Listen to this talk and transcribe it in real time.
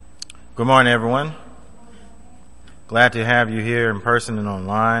Good morning, everyone. Glad to have you here in person and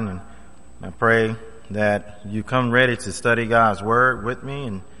online, and I pray that you come ready to study God's Word with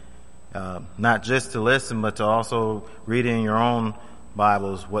me, and not just to listen, but to also read in your own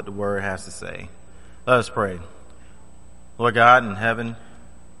Bibles what the Word has to say. Let us pray. Lord God in heaven,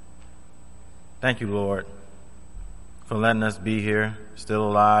 thank you, Lord, for letting us be here, still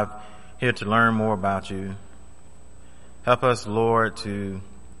alive, here to learn more about you. Help us, Lord, to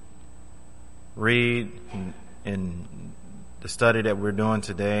read in the study that we're doing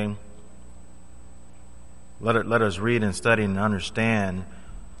today. Let us read and study and understand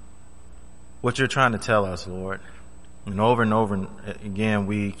what you're trying to tell us, Lord. And over again,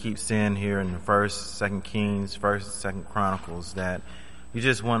 we keep seeing here in the 1st, 2nd Kings, 1st and 2nd Chronicles that you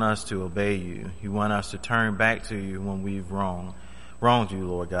just want us to obey you. You want us to turn back to you when we've wronged you,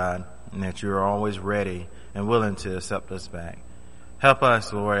 Lord God, and that you're always ready and willing to accept us back. Help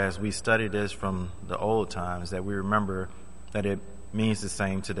us, Lord, as we study this from the old times, that we remember that it means the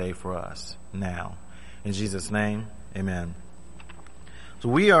same today for us now. In Jesus' name, amen. So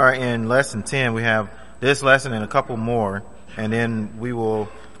we are in lesson 10. We have this lesson and a couple more, and then we will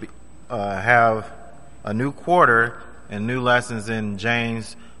have a new quarter and new lessons in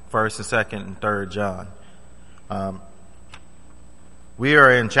James, 1st and 2nd and 3rd John. We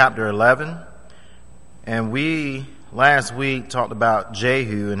are in chapter 11, and we last week talked about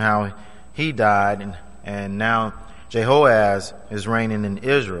Jehu and how he died, and now Jehoaz is reigning in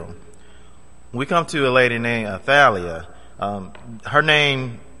Israel. We come to a lady named Athaliah. Her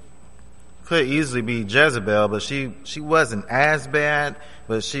name could easily be Jezebel, but she wasn't as bad,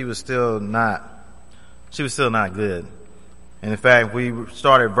 but she was still not good. And in fact, we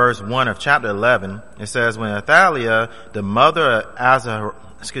started verse 1 of chapter 11. It says, when Athaliah, the mother of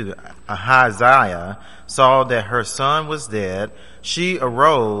Ahaziah, saw that her son was dead, she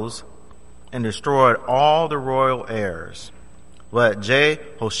arose and destroyed all the royal heirs. But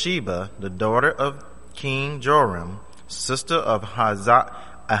Jehosheba, the daughter of King Joram, sister of Ahaziah,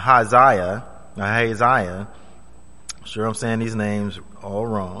 sure I'm saying these names all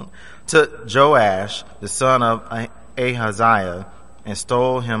wrong, took Joash, the son of Ahaziah, and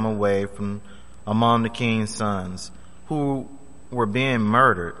stole him away from among the king's sons, who were being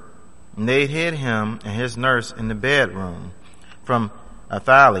murdered. And they hid him and his nurse in the bedroom from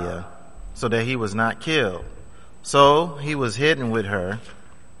Athaliah, so that he was not killed. So he was hidden with her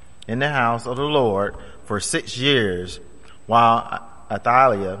in the house of the Lord for 6 years, while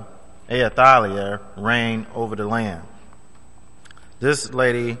Athaliah reigned over the land. This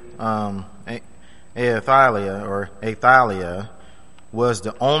lady, Athaliah, was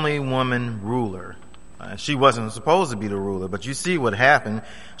the only woman ruler. She wasn't supposed to be the ruler, but you see what happened.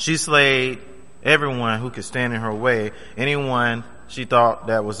 She slayed everyone who could stand in her way, anyone she thought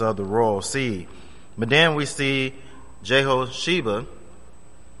that was of the royal seed. But then we see Jehosheba.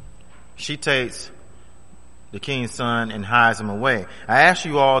 She takes the king's son and hides him away. I asked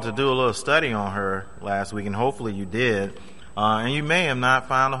you all to do a little study on her last week, and hopefully you did. And you may have not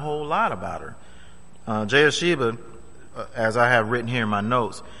found a whole lot about her. Jehosheba, as I have written here in my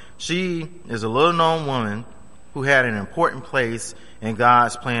notes, she is a little known woman who had an important place in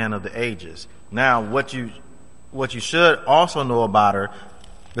God's plan of the ages. Now, what you should also know about her,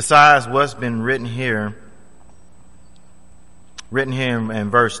 besides what's been written here in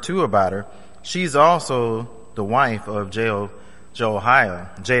verse 2 about her, she's also the wife of Jehoiada.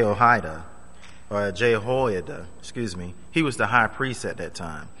 He was the high priest at that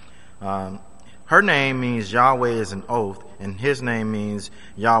time. Her name means Yahweh is an oath, and his name means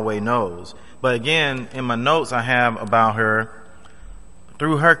Yahweh knows. But again, in my notes I have about her,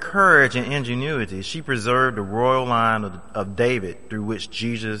 through her courage and ingenuity, she preserved the royal line of David through which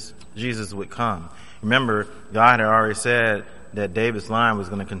Jesus would come. Remember, God had already said that David's line was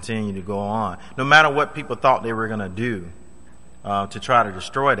going to continue to go on. No matter what people thought they were going to do to try to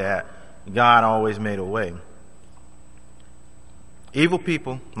destroy that, God always made a way. Evil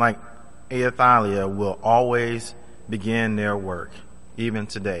people like Athaliah will always begin their work, even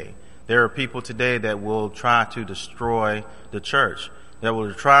today. There are people today that will try to destroy the church, that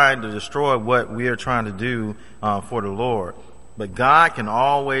will try to destroy what we are trying to do for the Lord. But God can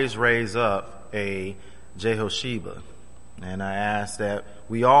always raise up a Jehosheba. And I ask that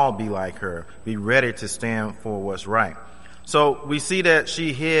we all be like her, be ready to stand for what's right. So we see that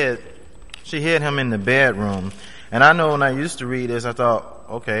she hid him in the bedroom. And I know when I used to read this, I thought,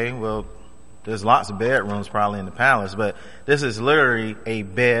 okay, well, there's lots of bedrooms probably in the palace, but this is literally a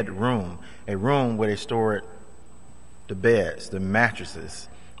bedroom, a room where they stored the beds, the mattresses.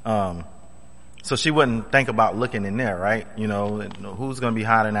 So she wouldn't think about looking in there, right? Who's going to be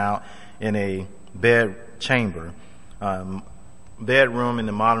hiding out in a bed chamber, bedroom in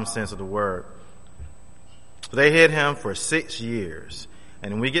the modern sense of the word. They hid him for 6 years.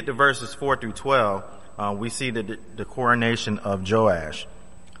 And when we get to verses 4 through 12, we see the coronation of Joash.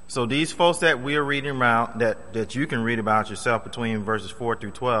 So these folks that we are reading about, that you can read about yourself between verses 4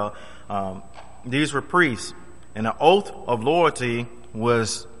 through 12, these were priests. And an oath of loyalty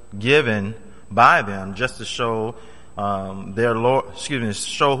was given by them just to show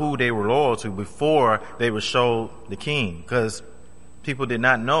show who they were loyal to before they would show the king, because people did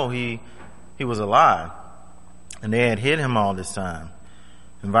not know he was alive, and they had hid him all this time.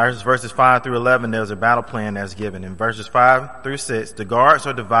 In verses 5 through 11, there's a battle plan that's given. In verses 5 through 6, the guards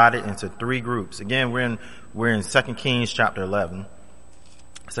are divided into 3 groups. Again, we're in 2 Kings chapter 11.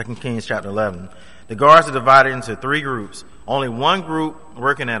 2 Kings chapter 11. The guards are divided into 3 groups, only one group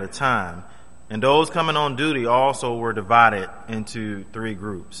working at a time. And those coming on duty also were divided into 3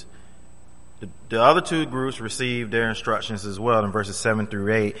 groups. The other 2 groups received their instructions as well in verses 7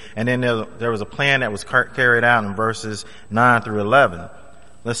 through 8. And then there was a plan that was carried out in verses 9 through 11.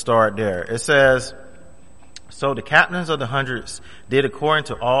 Let's start there. It says, so the captains of the hundreds did according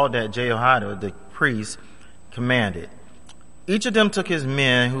to all that Jehoiada the priest commanded. Each of them took his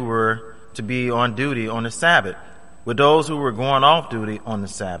men who were to be on duty on the Sabbath, with those who were going off duty on the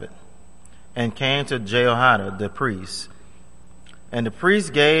Sabbath, and came to Jehoiada the priest. And the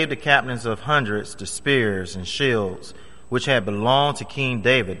priest gave the captains of hundreds the spears and shields, which had belonged to King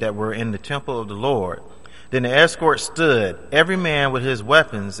David, that were in the temple of the Lord. Then the escort stood, every man with his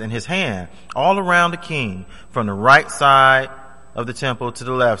weapons in his hand, all around the king, from the right side of the temple to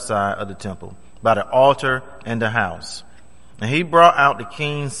the left side of the temple, by the altar and the house. And he brought out the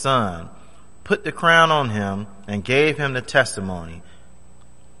king's son, put the crown on him, and gave him the testimony.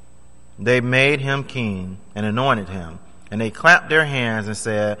 They made him king and anointed him. And they clapped their hands and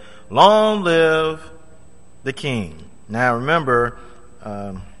said, long live the king. Now remember,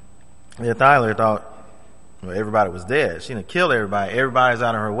 Athaliah thought, everybody was dead. She done killed everybody. Everybody's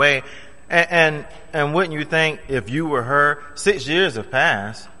out of her way. And wouldn't you think, if you were her, 6 years have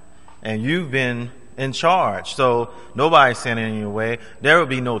passed and you've been in charge, so nobody's standing in your way. There would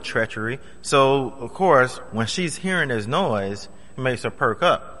be no treachery. So of course, when she's hearing this noise, it makes her perk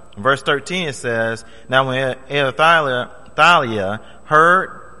up. In verse 13 it says, now when Athaliah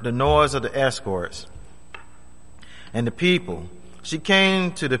heard the noise of the escorts and the people, she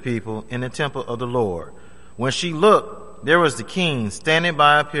came to the people in the temple of the Lord. When she looked, there was the king standing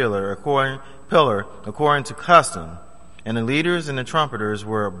by a pillar according to custom, and the leaders and the trumpeters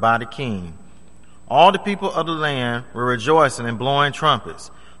were by the king. All the people of the land were rejoicing and blowing trumpets.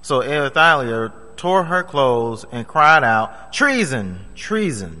 So Athaliah tore her clothes and cried out, treason,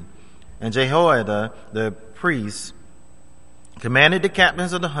 treason. And Jehoiada the priest commanded the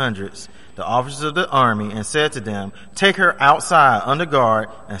captains of the hundreds, the officers of the army, and said to them, take her outside under guard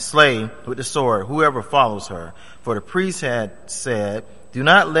and slay with the sword whoever follows her. For the priest had said, do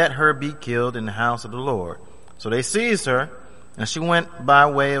not let her be killed in the house of the Lord. So they seized her, and she went by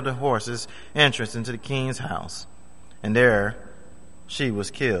way of the horses' entrance into the king's house. And there she was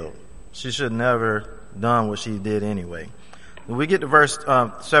killed. She should never done what she did anyway. When we get to verse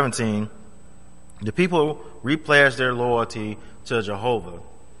 17, the people repledged their loyalty to Jehovah.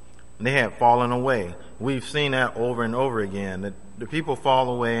 They had fallen away. We've seen that over and over again. That the people fall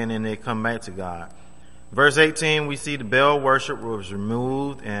away and then they come back to God. Verse 18, we see the Baal worship was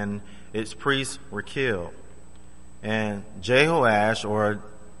removed and its priests were killed. And Joash,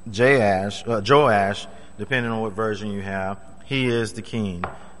 depending on what version you have, he is the king.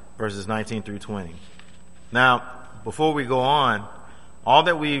 Verses 19 through 20. Now, before we go on, all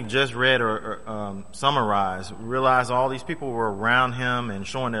that we've just read or summarized, realize all these people were around him and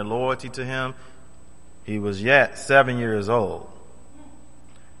showing their loyalty to him. He was yet 7 years old.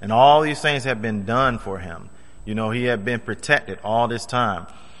 And all these things have been done for him. He had been protected all this time.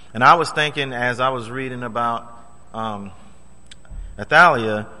 And I was thinking, as I was reading about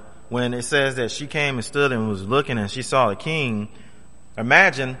Athaliah, when it says that she came and stood and was looking and she saw the king,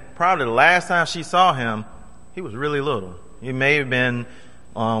 imagine probably the last time she saw him, he was really little. He may have been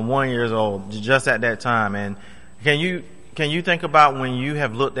 1 year old just at that time. And can you think about when you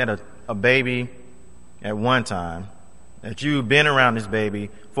have looked at a baby at one time, that you've been around this baby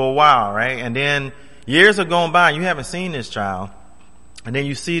for a while, right? And then years are going by and you haven't seen this child. And then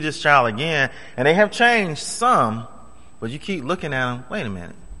you see this child again, and they have changed some, but you keep looking at him. Wait a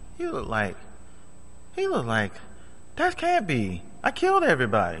minute. He look like, that can't be. I killed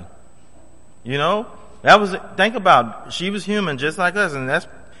everybody. Think about, she was human just like us, and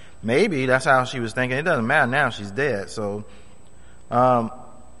Maybe that's how she was thinking. It doesn't matter now. She's dead. So, I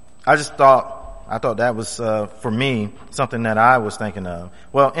thought that was, for me, something that I was thinking of.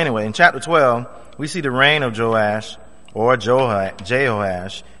 Well, anyway, in chapter 12, we see the reign of Joash or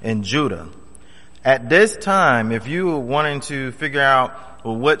Jehoash in Judah. At this time, if you were wanting to figure out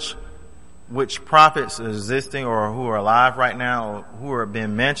which prophets are existing or who are alive right now or who are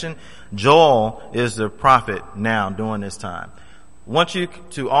being mentioned, Joel is the prophet now during this time. I want you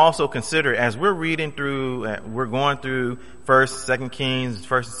to also consider, as we're reading through, we're going through 1st, 2nd Kings,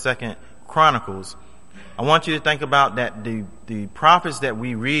 1st and 2nd Chronicles. I want you to think about that the prophets that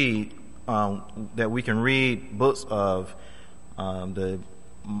we read, that we can read books of, the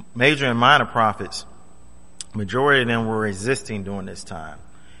major and minor prophets, majority of them were existing during this time.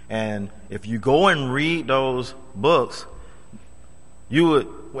 And if you go and read those books, you would,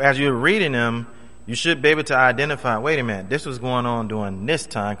 as you're reading them, you should be able to identify, wait a minute, this was going on during this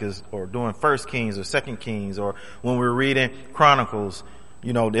time, or during 1st Kings or 2nd Kings, or when we're reading Chronicles,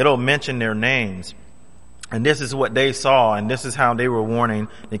 it'll mention their names. And this is what they saw, and this is how they were warning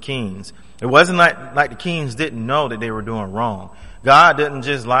the kings. It wasn't like the kings didn't know that they were doing wrong. God didn't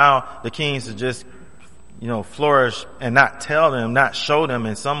just allow the kings to just, flourish and not tell them, not show them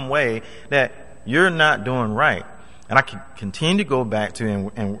in some way that you're not doing right. And I can continue to go back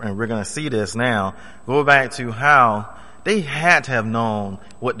to, and we're going to see this now, go back to how they had to have known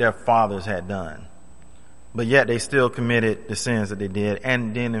what their fathers had done. But yet they still committed the sins that they did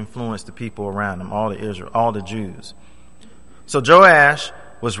and then influenced the people around them, all the Jews. So Joash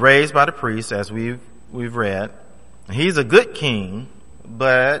was raised by the priests, as we've read. He's a good king,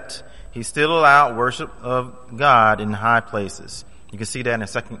 but he still allowed worship of God in high places. You can see that in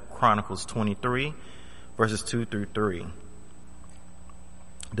 2 Chronicles 23, verses 2 through 3.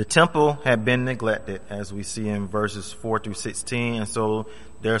 The temple had been neglected, as we see in verses 4 through 16, and so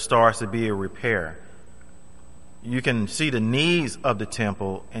there starts to be a repair. You can see the needs of the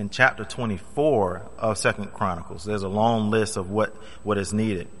temple in chapter 24 of 2 Chronicles. There's a long list of what is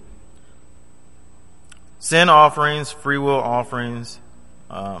needed. Sin offerings, free will offerings,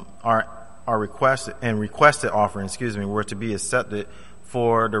 are requested, and requested offerings, were to be accepted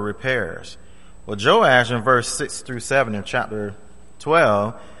for the repairs. Well, Joash in verse 6 through 7 in chapter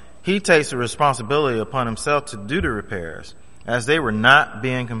 12, he takes the responsibility upon himself to do the repairs as they were not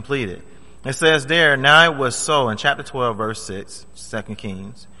being completed. It says there, now it was so, in chapter 12, verse 6, 2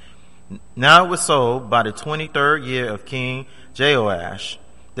 Kings, now it was so by the 23rd year of King Jehoash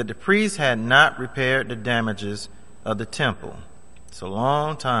that the priests had not repaired the damages of the temple. It's a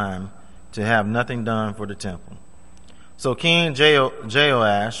long time to have nothing done for the temple. So King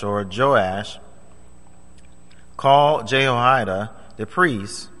Jehoash, or Joash, called Jehoiada, the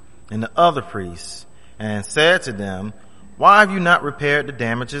priest, and the other priests, and said to them, why have you not repaired the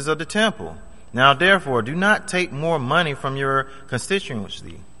damages of the temple? Now therefore do not take more money from your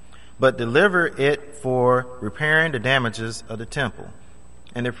constituency, but deliver it for repairing the damages of the temple.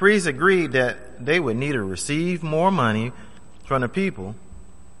 And the priests agreed that they would neither receive more money from the people,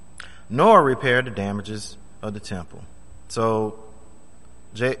 nor repair the damages of the temple. So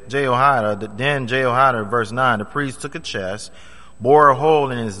Jehoiada, verse 9, the priest took a chest, bore a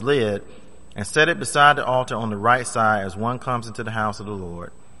hole in his lid, and set it beside the altar on the right side as one comes into the house of the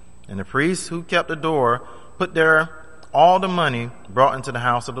Lord. And the priests who kept the door put there all the money brought into the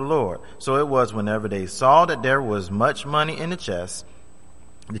house of the Lord. So it was whenever they saw that there was much money in the chest,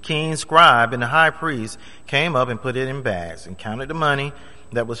 the king's scribe and the high priest came up and put it in bags and counted the money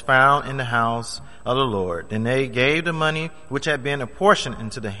that was found in the house of the Lord. Then they gave the money which had been apportioned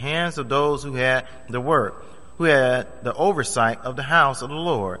into the hands of those who had the work, who had the oversight of the house of the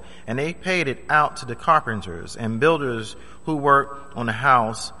Lord, and they paid it out to the carpenters and builders who worked on the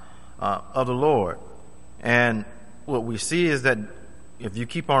house of the Lord. And what we see is that if you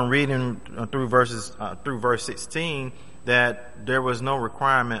keep on reading through verse 16, that there was no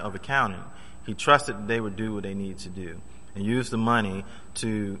requirement of accounting. He trusted that they would do what they needed to do and use the money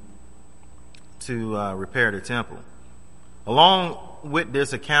to repair the temple. Along with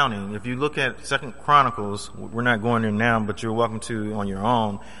this accounting, if you look at 2 Chronicles, we're not going there now, but you're welcome to on your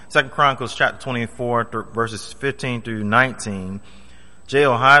own. 2 Chronicles chapter 24, verses 15 through 19.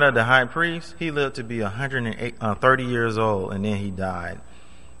 Jehoiada, the high priest, he lived to be 30 years old, and then he died.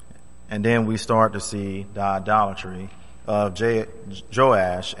 And then we start to see the idolatry of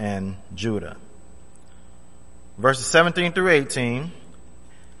Joash and Judah. Verses 17 through 18,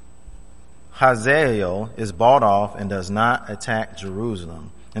 Hazael is bought off and does not attack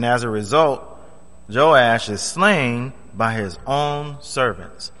Jerusalem. And as a result, Joash is slain by his own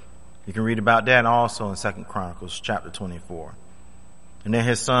servants. You can read about that also in 2 Chronicles chapter 24. and then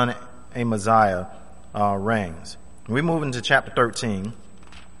his son Amaziah reigns. We move into chapter 13.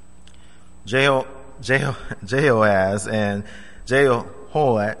 Jehoaz and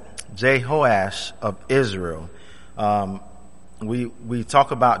Jehoash of Israel. We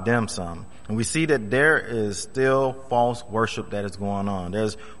talk about them some, and we see that there is still false worship that is going on.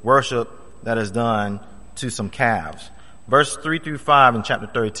 There's worship that is done to some calves. Verse 3 through 5 in chapter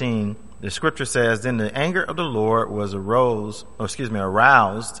 13, the scripture says, "Then the anger of the Lord was aroused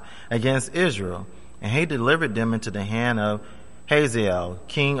against Israel, and he delivered them into the hand of Hazael,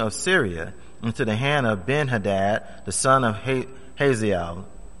 king of Syria, into the hand of Ben-Hadad, the son of Hazael,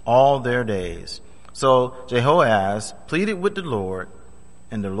 all their days. So Jehoaz pleaded with the Lord,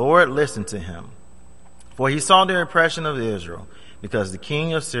 and the Lord listened to him. For he saw the oppression of Israel, because the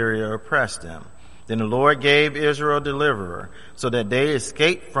king of Syria oppressed them. Then the Lord gave Israel a deliverer, so that they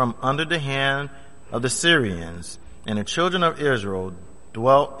escaped from under the hand of the Syrians, and the children of Israel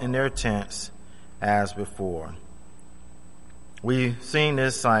dwelt in their tents as before." We've seen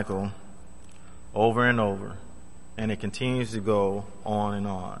this cycle over and over, and it continues to go on and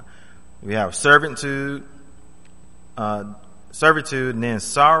on. We have servitude, and then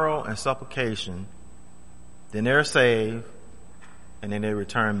sorrow and supplication. Then they're saved, and then they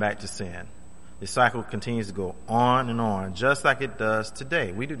return back to sin. The cycle continues to go on and on, just like it does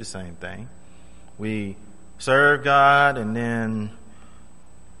today. We do the same thing. We serve God, and then,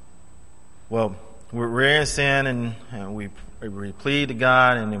 well, we're in sin, and we plead to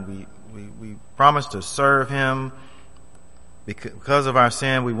God, and then we promise to serve Him. Because of our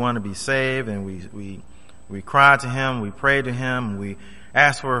sin, we want to be saved, and we cry to Him, we pray to Him, we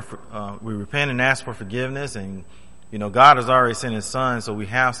repent and ask for forgiveness, and God has already sent His Son, so we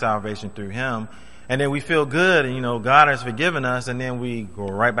have salvation through Him, and then we feel good, and God has forgiven us, and then we go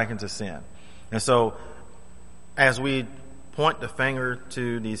right back into sin. And so, as we point the finger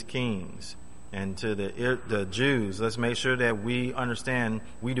to these kings and to the Jews, let's make sure that we understand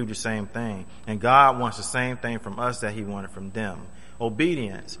we do the same thing. And God wants the same thing from us that He wanted from them.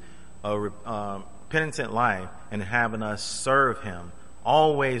 Obedience, a penitent life, and having us serve Him.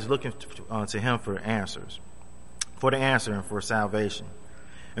 Always looking to Him for answers, for the answer and for salvation.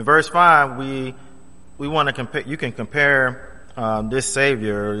 In verse 5, we want to compare, you can compare this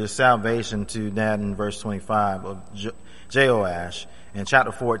Savior, this salvation, to that in verse 25 of Jehoash, in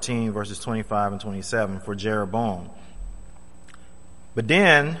chapter 14, verses 25 and 27 for Jeroboam. But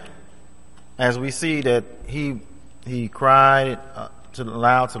then, as we see that he cried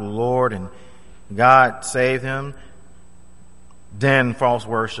aloud to the Lord, and God saved him, then false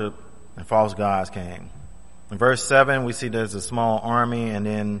worship and false gods came. In verse 7, we see there's a small army, and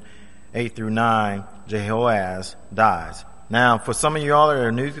then 8 through 9, Jehoaz dies. Now, for some of y'all that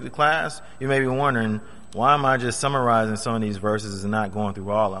are new to the class, you may be wondering, why am I just summarizing some of these verses and not going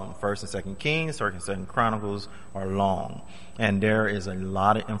through all of them? 1st and 2nd Kings, 1st and 2nd Chronicles are long, and there is a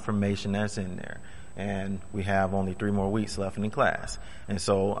lot of information that's in there. And we have only 3 more weeks left in the class. And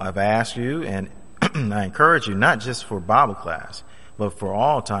so I've asked you, and I encourage you, not just for Bible class, but for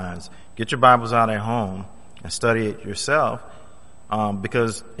all times, get your Bibles out at home and study it yourself.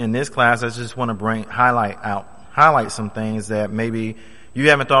 Because in this class, I just want to highlight some things that maybe you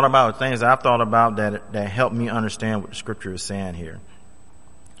haven't thought about, things I've thought about that help me understand what the scripture is saying here.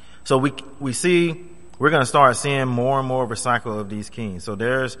 So we see, we're going to start seeing more and more of a cycle of these kings. So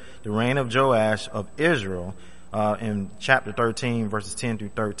there's the reign of Joash of Israel, in chapter 13, verses 10 through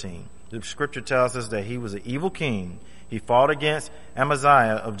 13. The scripture tells us that he was an evil king. He fought against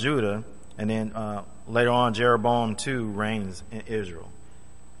Amaziah of Judah, and then, later on, Jeroboam too reigns in Israel.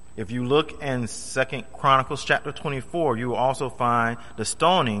 If you look in 2nd Chronicles chapter 24, you will also find the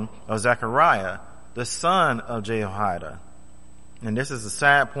stoning of Zechariah, the son of Jehoiada. And this is a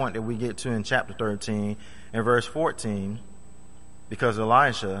sad point that we get to in chapter 13 and verse 14, because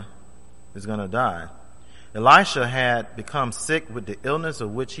Elisha is going to die. Elisha had become sick with the illness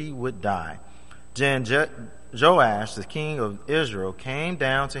of which he would die. Then Joash, the king of Israel, came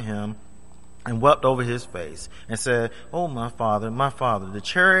down to him and wept over his face and said, "Oh, my father, the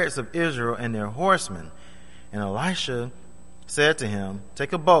chariots of Israel and their horsemen." And Elisha said to him,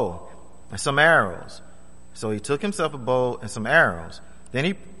 "Take a bow and some arrows." So he took himself a bow and some arrows. Then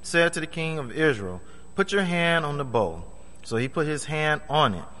he said to the king of Israel, "Put your hand on the bow." So he put his hand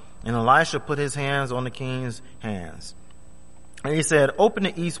on it, and Elisha put his hands on the king's hands. And he said, "Open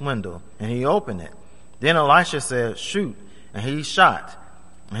the east window." And he opened it. Then Elisha said, "Shoot." And he shot.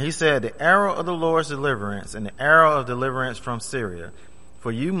 And he said, "The arrow of the Lord's deliverance, and the arrow of deliverance from Syria.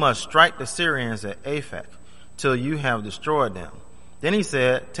 For you must strike the Syrians at Aphek, till you have destroyed them." Then he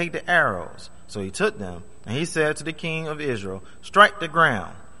said, "Take the arrows." So he took them And he said to the king of Israel, strike the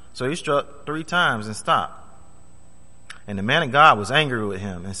ground. So he struck 3 times and stopped. And the man of God was angry with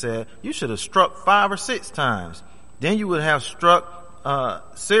him and said, you should have struck 5 or 6 times. Then you would have struck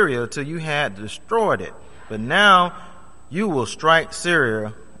Syria till you had destroyed it. But now you will strike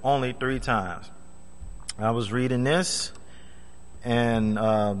Syria only 3 times. I was reading this and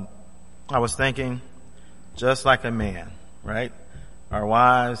I was thinking, just like a man, right? Our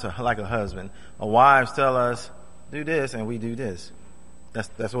wives are like a husband. Our wives tell us, do this, and we do this.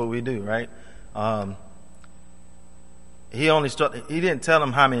 That's what we do, right? He didn't tell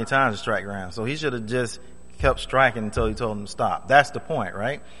him how many times to strike ground, so he should have just kept striking until he told him to stop. That's the point,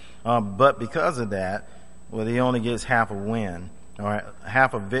 right? But because of that, well, he only gets half a win, all right,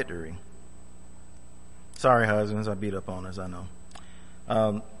 half a victory. Sorry, husbands, I beat up on us, I know.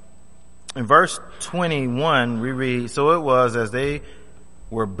 In verse 21, we read, so it was as they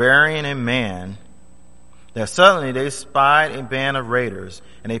were burying a man that suddenly they spied a band of raiders,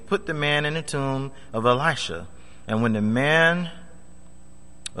 and they put the man in the tomb of Elisha. And when the man,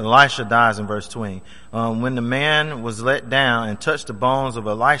 Elisha dies in verse 20, when the man was let down and touched the bones of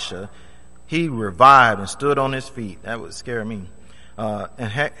Elisha, he revived and stood on his feet. That would scare me. And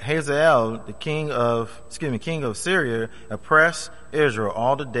Hazael, the king of Syria, oppressed Israel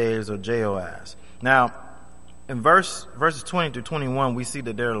all the days of Jehoahaz. Now, in verses 20 through 21, we see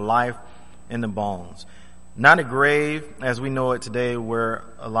that there's life in the bones. Not a grave as we know it today where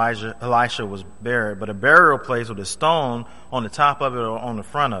Elisha was buried, but a burial place with a stone on the top of it or on the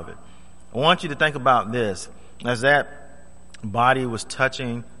front of it. I want you to think about this. As that body was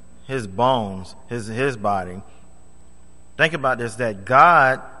touching his bones, his body, think about this, that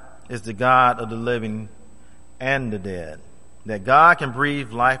God is the God of the living and the dead. That God can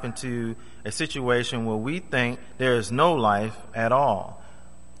breathe life into a situation where we think there is no life at all.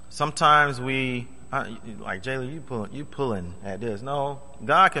 Sometimes like Jayla, you pulling at this. No,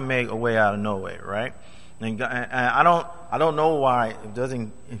 God can make a way out of no way, right? And I don't know why it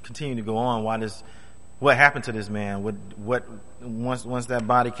doesn't continue to go on. What happened to this man? Once that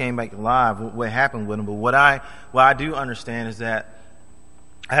body came back alive, what happened with him? But what I do understand is that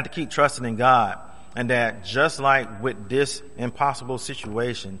I have to keep trusting in God, and that just like with this impossible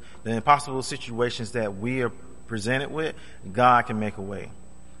situation, the impossible situations that we are presented with, God can make a way.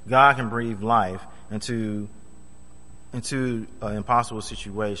 God can breathe life into an impossible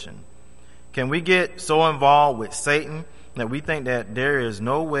situation. Can we get so involved with Satan that we think that there is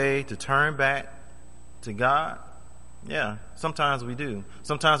no way to turn back to God? Yeah, sometimes we do.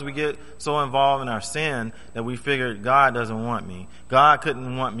 Sometimes we get so involved in our sin that we figure God doesn't want me. God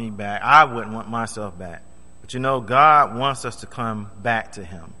couldn't want me back. I wouldn't want myself back. But God wants us to come back to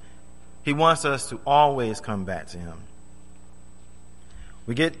Him. He wants us to always come back to Him.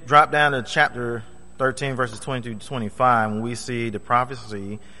 We drop down to chapter 13, verses 22 to 25, when we see the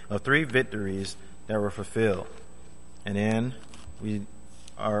prophecy of 3 victories that were fulfilled. And then we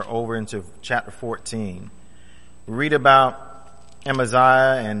are over into chapter 14. We read about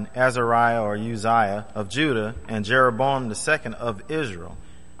Amaziah and Azariah or Uzziah of Judah and Jeroboam II of Israel.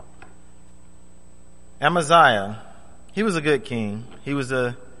 Amaziah, he was a good king. He was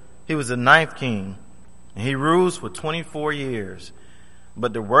the 9th king, and he rules for 24 years.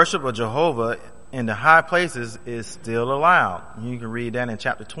 But the worship of Jehovah in the high places is still allowed. You can read that in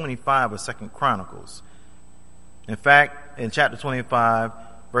chapter 25 of 2 Chronicles. In fact, in chapter 25,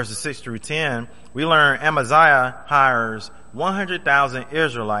 verses 6 through 10, we learn Amaziah hires 100,000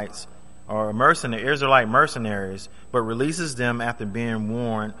 Israelites or Israelite mercenaries, but releases them after being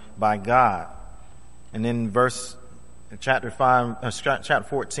warned by God. And then chapter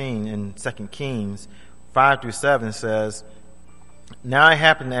 14 in 2 Kings 5 through 7 says, now it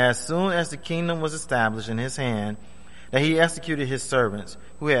happened as soon as the kingdom was established in his hand that he executed his servants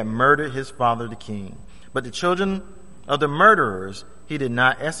who had murdered his father the king. But the children of the murderers he did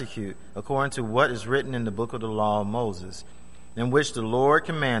not execute, according to what is written in the book of the law of Moses, in which the Lord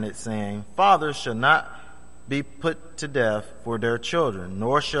commanded, saying, fathers shall not be put to death for their children,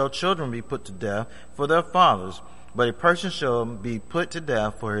 nor shall children be put to death for their fathers, but a person shall be put to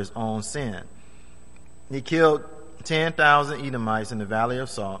death for his own sin. He killed 10,000 Edomites in the valley of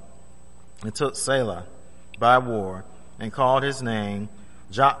Salt, and took Selah by war, and called his name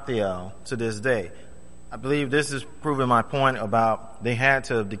Joktheel to this day. I believe this is proving my point about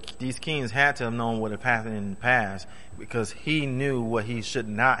these kings had to have known what had happened in the past, because he knew what he should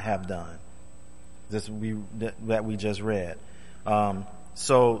not have done. That we just read.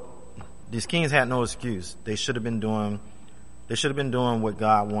 So these kings had no excuse. They should have been doing what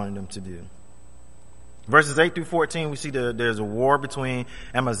God wanted them to do. Verses 8 through 14, we see there's a war between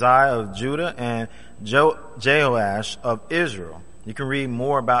Amaziah of Judah and Jehoash of Israel. You can read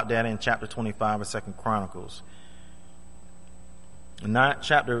more about that in chapter 25 of 2 Chronicles. In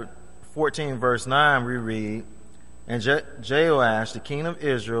chapter 14, verse 9, we read, and Jehoash, the king of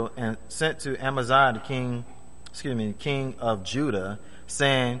Israel, and sent to Amaziah, the king of Judah,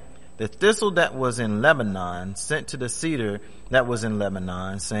 saying, the thistle that was in Lebanon sent to the cedar that was in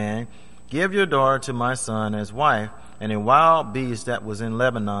Lebanon, saying, give your daughter to my son as wife. And a wild beast that was in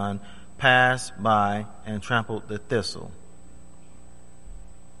Lebanon passed by and trampled the thistle.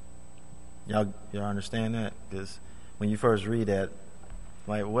 Y'all understand that? Because when you first read that,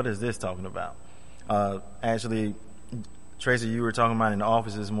 like, what is this talking about? Actually, Tracy, you were talking about in the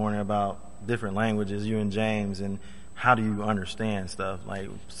office this morning about different languages, you and James, and how do you understand stuff? Like,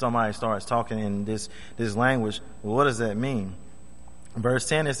 somebody starts talking in this language, well, what does that mean? Verse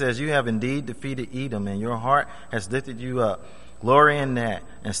 10, it says, you have indeed defeated Edom, and your heart has lifted you up. Glory in that,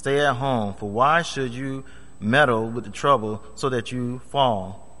 and stay at home, for why should you meddle with the trouble so that you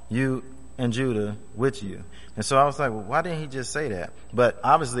fall, you and Judah with you? And so I was like, well, why didn't he just say that? But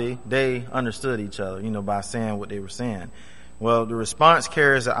obviously, they understood each other, by saying what they were saying. Well, the response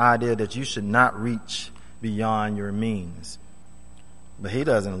carries the idea that you should not reach beyond your means. But he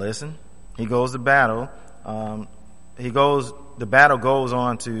doesn't listen. He goes to battle. The battle goes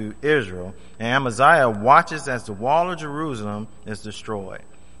on to Israel, and Amaziah watches as the wall of Jerusalem is destroyed.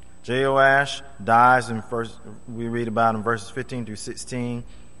 Jehoash dies we read about in verses 15 through 16,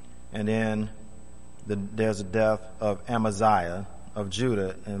 and then there's a death of Amaziah of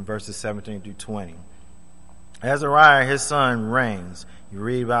Judah in verses 17 through 20. Azariah, his son, reigns. You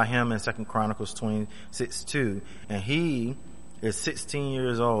read about him in 2 Chronicles 26:2, and he is 16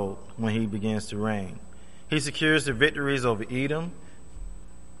 years old when he begins to reign. He secures the victories over Edom.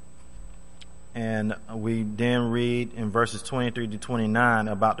 And we then read in verses 23 to 29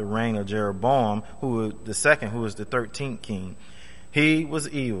 about the reign of Jeroboam, who was the 13th king. He was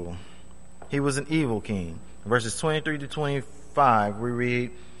evil. He was an evil king. In verses 23 to 25, we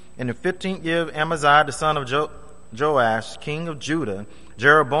read, in the 15th year of Amaziah, the son of Joash, king of Judah,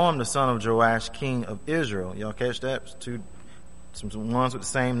 Jeroboam, the son of Joash, king of Israel. Y'all catch that? Some ones with the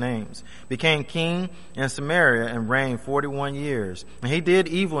same names, became king in Samaria and reigned 41 years. And he did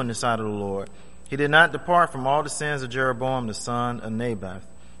evil in the sight of the Lord. He did not depart from all the sins of Jeroboam, the son of Nebat,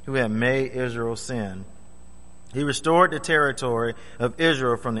 who had made Israel sin. He restored the territory of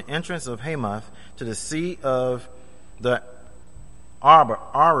Israel from the entrance of Hamath to the sea of the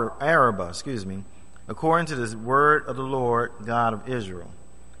Arabah, according to the word of the Lord God of Israel,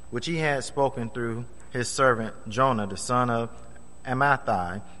 which he had spoken through his servant Jonah, the son of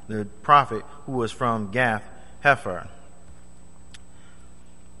Amittai, the prophet who was from Gath Hepher.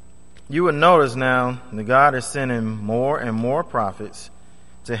 You will notice now that God is sending more and more prophets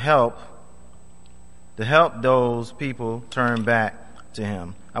to help those people turn back to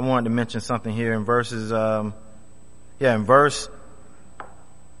him. I wanted to mention something here in verse 25.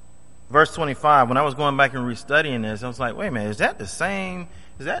 When I was going back and restudying this, I was like, wait a minute, is that the same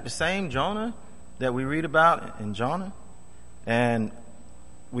Jonah that we read about in Jonah? And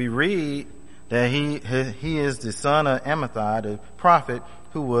we read that he is the son of Amittai, the prophet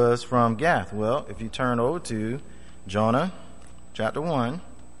who was from Gath. Well, if you turn over to Jonah chapter 1,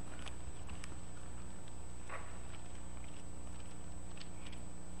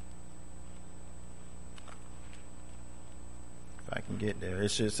 if I can get there,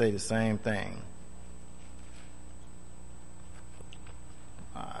 it should say the same thing.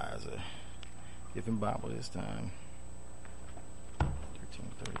 It's a different Bible this time.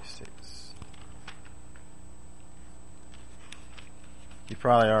 1336. You're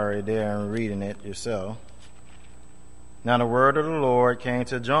probably already there and reading it yourself. Now the word of the Lord came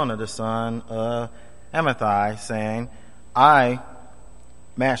to Jonah, the son of Amittai, saying, I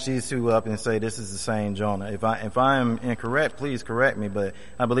match these two up and say this is the same Jonah. If I am incorrect, please correct me, but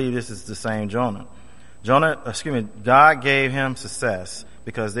I believe this is the same Jonah. God gave him success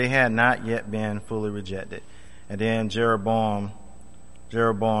because they had not yet been fully rejected. And then Jeroboam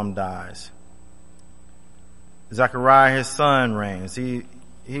dies. Zechariah, his son, reigns. He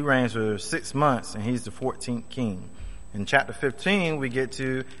reigns for 6 months, and he's the 14th king. In chapter 15, we get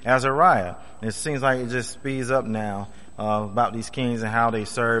to Azariah. It seems like it just speeds up now about these kings and how they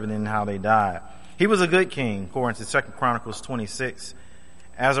served and then how they died. He was a good king, according to 2 Chronicles 26.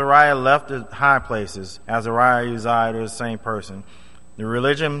 Azariah left the high places. Azariah and Uzziah are the same person. The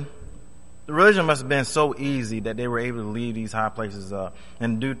religion must have been so easy that they were able to leave these high places up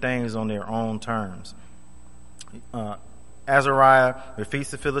and do things on their own terms. Azariah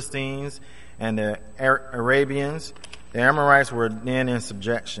defeats the Philistines and the Arabians. The Amorites were then in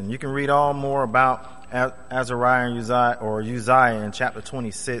subjection. You can read all more about Azariah and Uzziah in chapter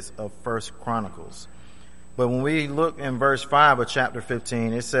 26 of 1 Chronicles. But when we look in verse 5 of chapter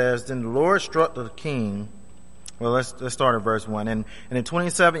 15, it says, Then the Lord struck the king. Well, let's start at verse 1. And in the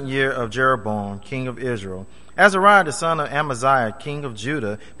 27th year of Jeroboam, king of Israel, Azariah, the son of Amaziah, king of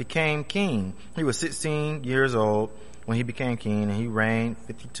Judah, became king. He was 16 years old when he became king, and he reigned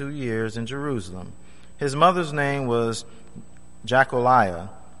 52 years in Jerusalem. His mother's name was Jecholiah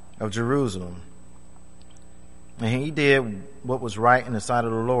of Jerusalem. And he did what was right in the sight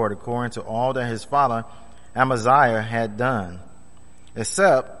of the Lord, according to all that his father Amaziah had done,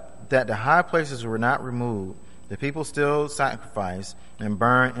 except that the high places were not removed. The people still sacrificed and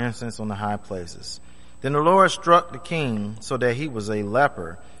burned incense on the high places. Then the Lord struck the king so that he was a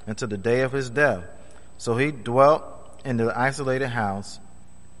leper until the day of his death. So he dwelt in the isolated house,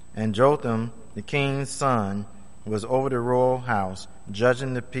 and Jotham, the king's son, was over the royal house,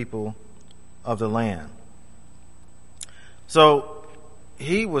 judging the people of the land. So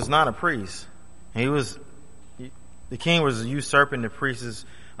he was not a priest. The king was usurping the priest's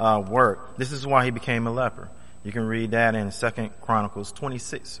work. This is why he became a leper. You can read that in 2 Chronicles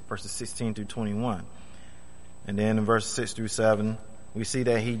 26, verses 16 through 21. And then in verses 6 through 7, we see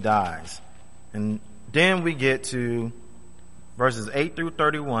that he dies. And then we get to verses 8 through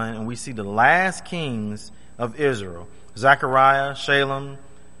 31, and we see the last kings of Israel: Zechariah, Shalem,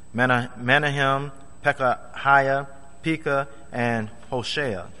 Menahem, Pekahiah, Pekah, and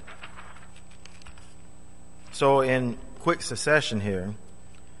Hoshea. So in quick succession here,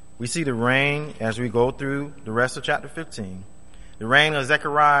 we see the reign, as we go through the rest of chapter 15, the reign of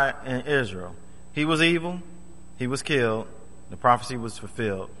Zechariah in Israel. He was evil. He was killed. The prophecy was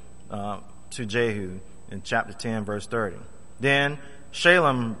fulfilled to Jehu in chapter 10, verse 30. Then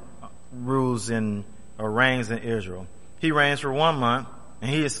Shalem reigns in Israel. He reigns for 1 month,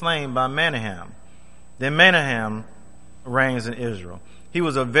 and he is slain by Menahem. Then Menahem reigns in Israel. He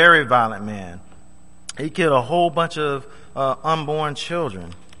was a very violent man. He killed a whole bunch of unborn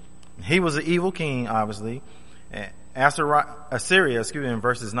children. He was an evil king, obviously. Assyria, in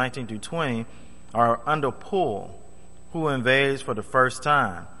verses 19 through 20, are under Pul, who invades for the first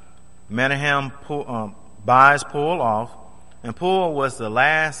time. Menahem buys Pul off, and Pul was the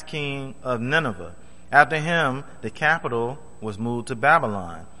last king of Nineveh. After him, the capital was moved to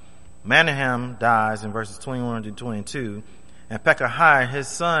Babylon. Menahem dies in verses 21 to 22, and Pekahiah, his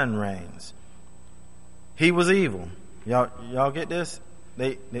son, reigns. He was evil. Y'all get this?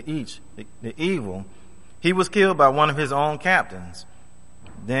 The evil. He was killed by one of his own captains.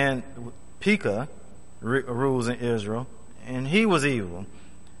 Then Pekah rules in Israel, and he was evil.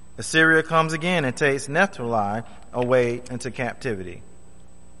 Assyria comes again and takes Naphtali away into captivity.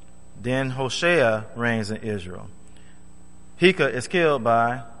 Then Hoshea reigns in Israel. Pekah is killed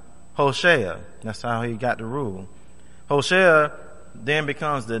by Hoshea. That's how he got to rule. Hoshea then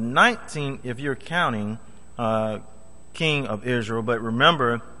becomes the 19th, if you're counting, king of Israel. But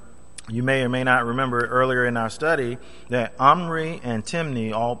remember, you may or may not remember earlier in our study that Omri and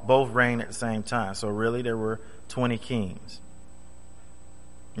Timni both reigned at the same time. So really there were 20 kings.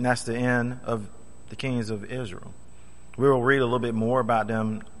 And that's the end of the kings of Israel. We will read a little bit more about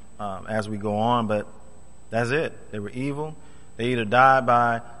them as we go on, but that's it. They were evil. They either died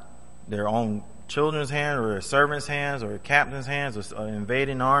by their own children's hands or their servants' hands or captain's hands or an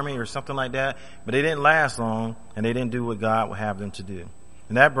invading army or something like that. But they didn't last long, and they didn't do what God would have them to do.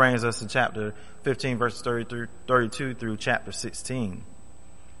 And that brings us to chapter 15, verses 32 through chapter 16.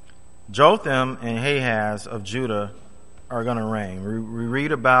 Jotham and Ahaz of Judah are going to reign. We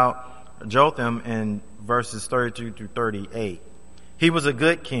read about Jotham in verses 32 through 38. He was a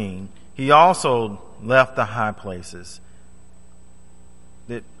good king. He also left the high places.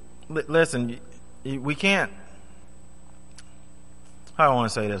 Listen, we can't, how do I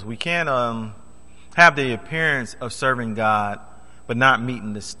want to say this? We can't have the appearance of serving God but not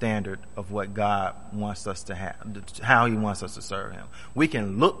meeting the standard of what God wants us to have, how he wants us to serve him. We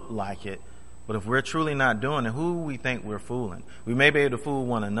can look like it, but if we're truly not doing it, who we think we're fooling? We may be able to fool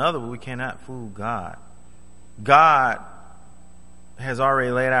one another, but we cannot fool God. God has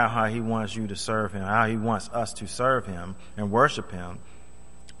already laid out how he wants you to serve him, how he wants us to serve him and worship him.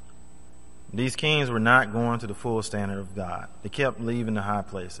 These kings were not going to the full standard of God. They kept leaving the high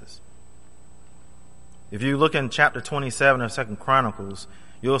places. If you look in chapter 27 of 2 Chronicles,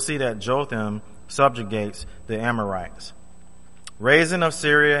 you'll see that Jotham subjugates the Amorites. Rezin of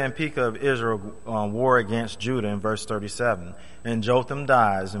Syria and Pekah of Israel war against Judah in verse 37, and Jotham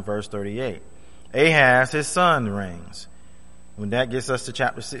dies in verse 38. Ahaz, his son, reigns. When that gets us to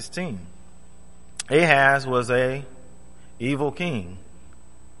chapter 16. Ahaz was a evil king.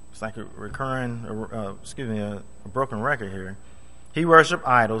 It's like a broken record here. He worshiped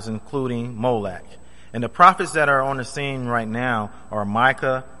idols, including Molech. And the prophets that are on the scene right now are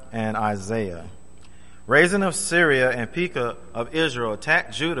Micah and Isaiah. Rezin of Syria and Pekah of Israel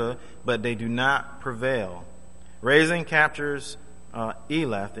attack Judah, but they do not prevail. Rezin captures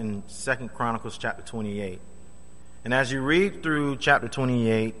Elath in 2 Chronicles chapter 28. And as you read through chapter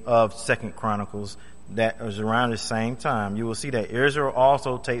 28 of 2 Chronicles, that is around the same time, you will see that Israel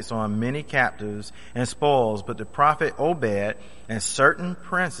also takes on many captives and spoils, but the prophet Obed and certain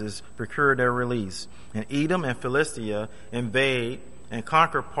princes procure their release. And Edom and Philistia invade and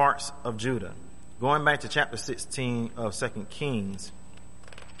conquer parts of Judah. Going back to chapter 16 of 2 Kings,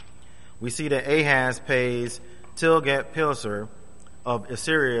 we see that Ahaz pays Tilgat-Pilser of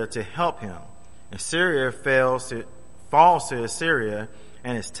Assyria to help him. Assyria falls to Assyria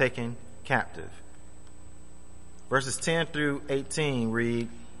and is taken captive. Verses 10 through 18 read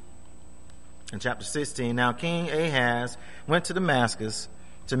in chapter 16, Now King Ahaz went to Damascus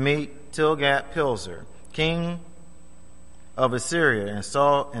to meet Tilgat-Pilser, king of Assyria, and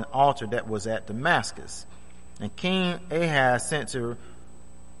saw an altar that was at Damascus. And King Ahaz sent to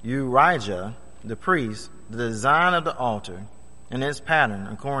Urijah the priest the design of the altar and its pattern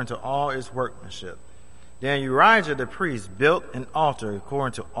according to all its workmanship. Then Urijah the priest built an altar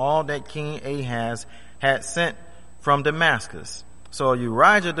according to all that King Ahaz had sent from Damascus. So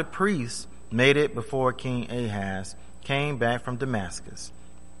Urijah the priest made it before King Ahaz came back from Damascus.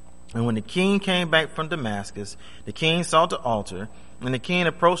 And when the king came back from Damascus, the king saw the altar, and the king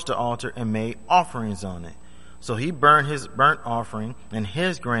approached the altar and made offerings on it. So he burned his burnt offering and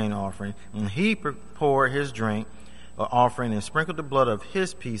his grain offering, and he poured his drink offering and sprinkled the blood of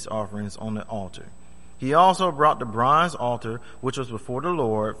his peace offerings on the altar. He also brought the bronze altar which was before the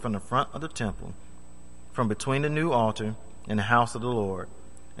Lord from the front of the temple, from between the new altar and the house of the Lord,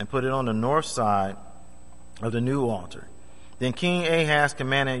 and put it on the north side of the new altar. Then King Ahaz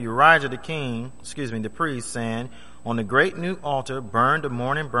commanded Urijah the priest, saying, On the great new altar burn the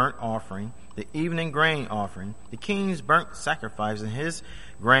morning burnt offering, the evening grain offering, the king's burnt sacrifice and his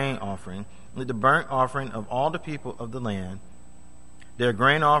grain offering, with the burnt offering of all the people of the land, their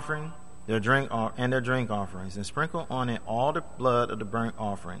grain offering, their drink offerings, and sprinkle on it all the blood of the burnt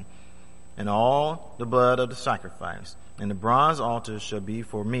offering, and all the blood of the sacrifice. And the bronze altar shall be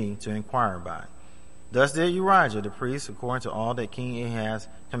for me to inquire by. Thus did Urijah the priest according to all that King Ahaz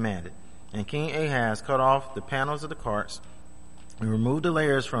commanded. And King Ahaz cut off the panels of the carts and removed the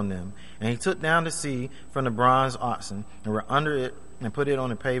layers from them. And he took down the sea from the bronze oxen and were under it and put it on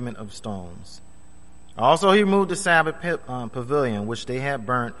the pavement of stones. Also he removed the Sabbath pavilion which they had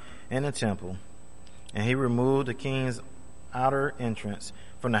burnt in the temple. And he removed the king's outer entrance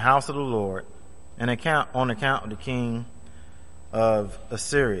from the house of the Lord on account of the king of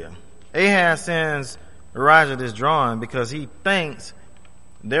Assyria. Ahaz sends Urijah this drawing because he thinks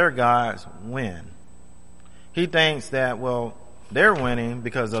their gods win. He thinks that, they're winning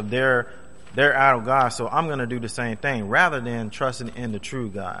because of their idol God, so I'm going to do the same thing rather than trusting in the true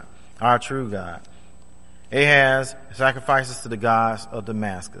God, our true God. Ahaz sacrifices to the gods of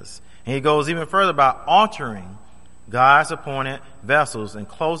Damascus. And he goes even further by altering God's appointed vessels and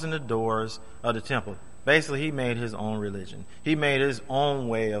closing the doors of the temple. Basically, he made his own religion. He made his own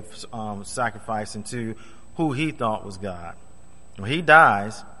way of sacrificing to who he thought was God. Well, he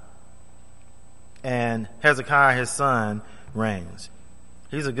dies, and Hezekiah, his son, reigns.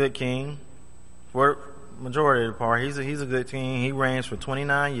 He's a good king. For the majority of the part, he's a good king. He reigns for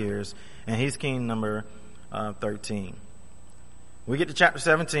 29 years, and he's king number 13. We get to chapter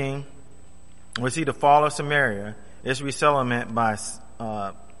 17. We see the fall of Samaria. Its resettlement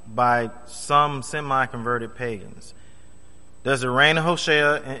by some semi-converted pagans. There's the reign of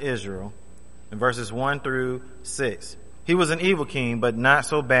Hoshea in Israel in verses 1 through 6. He was an evil king, but not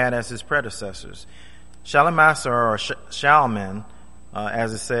so bad as his predecessors. Shalmaneser or Shalman,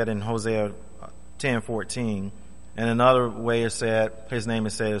 as it said in Hosea 10:14, and another way it said, his name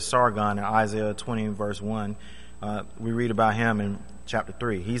is said Sargon in Isaiah 20 verse 1. We read about him in chapter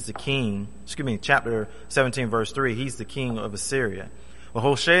 3. He's the king, chapter 17 verse 3. He's the king of Assyria. Well,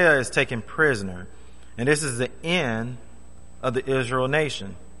 Hoshea is taken prisoner, and this is the end of the Israel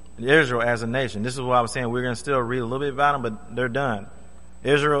nation, Israel as a nation. This is what I was saying. We're going to still read a little bit about them, but they're done.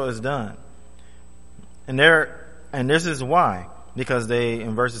 Israel is done. And this is why. Because they,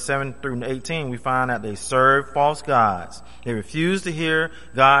 in verses 7 through 18, we find out they served false gods. They refused to hear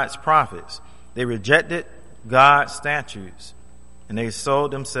God's prophets. They rejected God's statutes. And they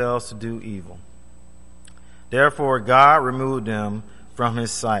sold themselves to do evil. Therefore God removed them from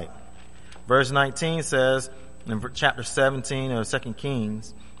his sight. Verse 19 says, in chapter 17 of 2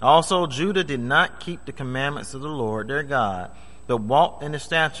 Kings, also Judah did not keep the commandments of the Lord their God, but walked in the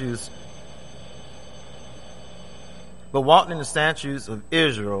statutes of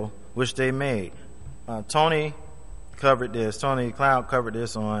Israel, which they made. Tony Cloud covered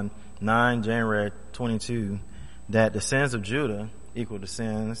this on 9 January 22, that the sins of Judah equal the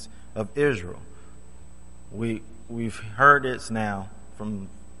sins of Israel. We've heard this now from,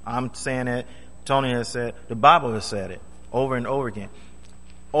 I'm saying it, Tony has said, the Bible has said it over and over again.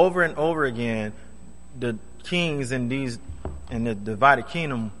 Over and over again, the kings in the divided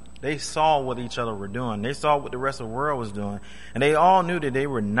kingdom, they saw what each other were doing. They saw what the rest of the world was doing. And they all knew that they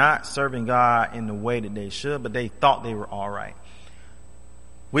were not serving God in the way that they should, but they thought they were all right.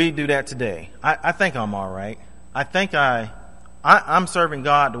 We do that today. I think I'm all right. I think I'm serving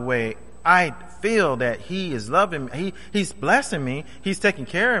God the way I feel that he is loving me. He's blessing me. He's taking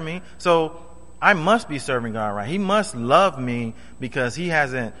care of me. So I must be serving God right. He must love me because he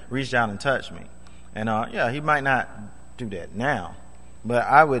hasn't reached out and touched me. And he might not do that now, but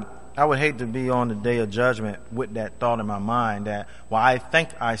I would hate to be on the day of judgment with that thought in my mind that, well, I think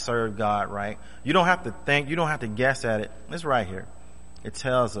I serve God right. You don't have to think, you don't have to guess at it. It's right here. It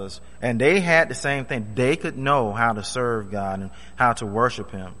tells us. And they had the same thing. They could know how to serve God and how to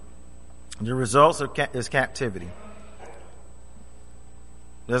worship him. The results is captivity.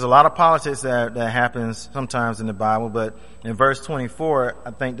 There's a lot of politics that happens sometimes in the Bible, but in verse 24, I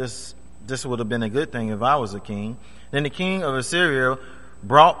think this would have been a good thing if I was a king. Then the king of Assyria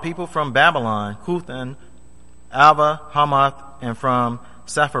brought people from Babylon, Cuthan, Alva, Hamath, and from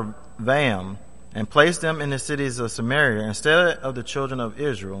Sepharvaim, and placed them in the cities of Samaria instead of the children of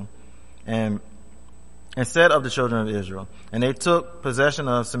Israel. And they took possession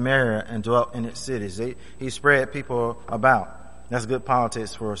of Samaria and dwelt in its cities. He spread people about. That's good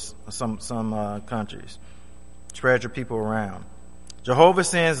politics for some countries. Spread your people around. Jehovah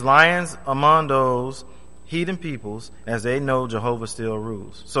sends lions among those heathen peoples, as they know Jehovah still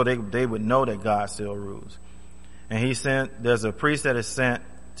rules. So they would know that God still rules. And there's a priest that is sent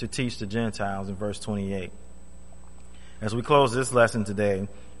to teach the Gentiles in verse 28. As we close this lesson today,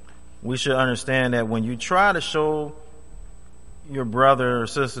 we should understand that when you try to show your brother or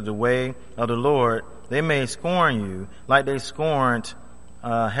sister the way of the Lord, they may scorn you like they scorned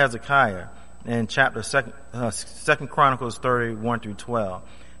Hezekiah in chapter 2 Chronicles 31 through 12.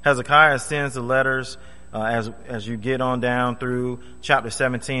 Hezekiah sends the letters as you get on down through chapter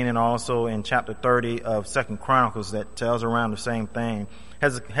 17 and also in chapter 30 of 2 Chronicles that tells around the same thing.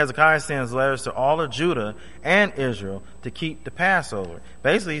 Hezekiah sends letters to all of Judah and Israel to keep the Passover.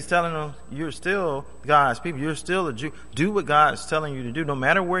 Basically, he's telling them, you're still God's people. You're still a Jew. Do what God's telling you to do, no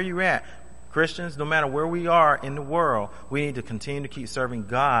matter where you're at. Christians, no matter where we are in the world, we need to continue to keep serving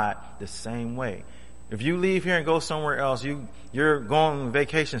God the same way. If you leave here and go somewhere else, you're going on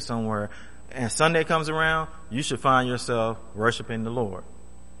vacation somewhere, and Sunday comes around, you should find yourself worshiping the Lord.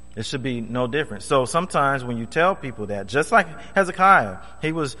 It should be no different. So sometimes when you tell people that, just like Hezekiah,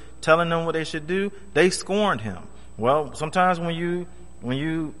 he was telling them what they should do, they scorned him. Well, sometimes when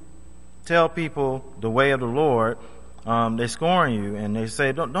you tell people the way of the Lord, they scorn you and they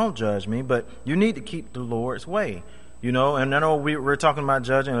say, don't judge me, but you need to keep the Lord's way. You know, and I know we're talking about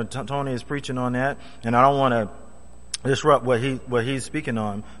judging, and Tony is preaching on that, and I don't want to disrupt what he's speaking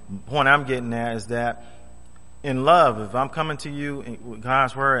on. The point I'm getting at is that in love, if I'm coming to you with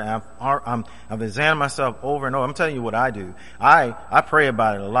God's word, and I've examined myself over and over. I'm telling you what I do. I pray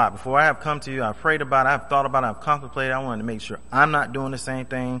about it a lot. Before I have come to you, I've prayed about it, I've thought about it, I've contemplated. I wanted to make sure I'm not doing the same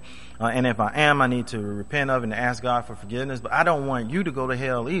thing. And if I am, I need to repent of it and ask God for forgiveness. But I don't want you to go to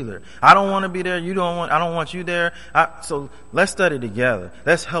hell either. I don't want to be there. I don't want you there. So let's study together.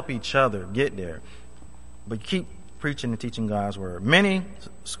 Let's help each other get there. But keep preaching and teaching God's word. Many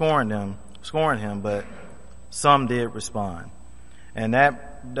scorned him, but some did respond. And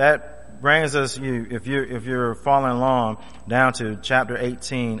that brings us, if you're following along, down to chapter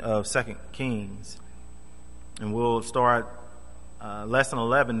 18 of 2 Kings. And we'll start lesson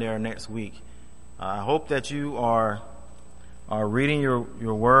 11 there next week. I hope that you are reading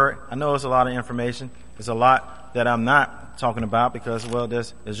your word. I know it's a lot of information. There's a lot that I'm not talking about because, well,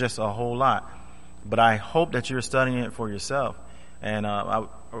 there's just a whole lot. But I hope that you're studying it for yourself. And I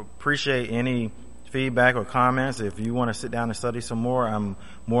appreciate any feedback or comments. If you want to sit down and study some more, I'm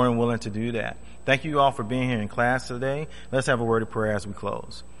more than willing to do that. Thank you all for being here in class today. Let's have a word of prayer as we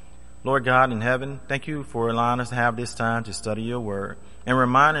close. Lord God in heaven, thank you for allowing us to have this time to study your word and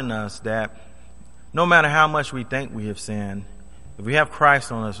reminding us that no matter how much we think we have sinned, If we have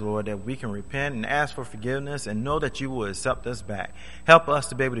Christ on us, Lord, that we can repent and ask for forgiveness and know that you will accept us back. Help us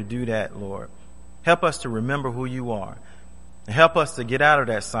to be able to do that, Lord. Help us to remember who you are. And help us to get out of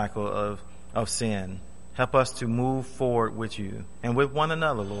that cycle of sin. Help us to move forward with you and with one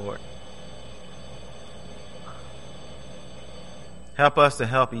another, Lord. Help us to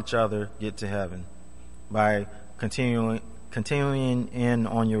help each other get to heaven by continuing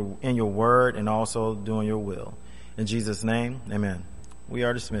in your word and also doing your will. In Jesus' name, amen. We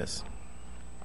are dismissed.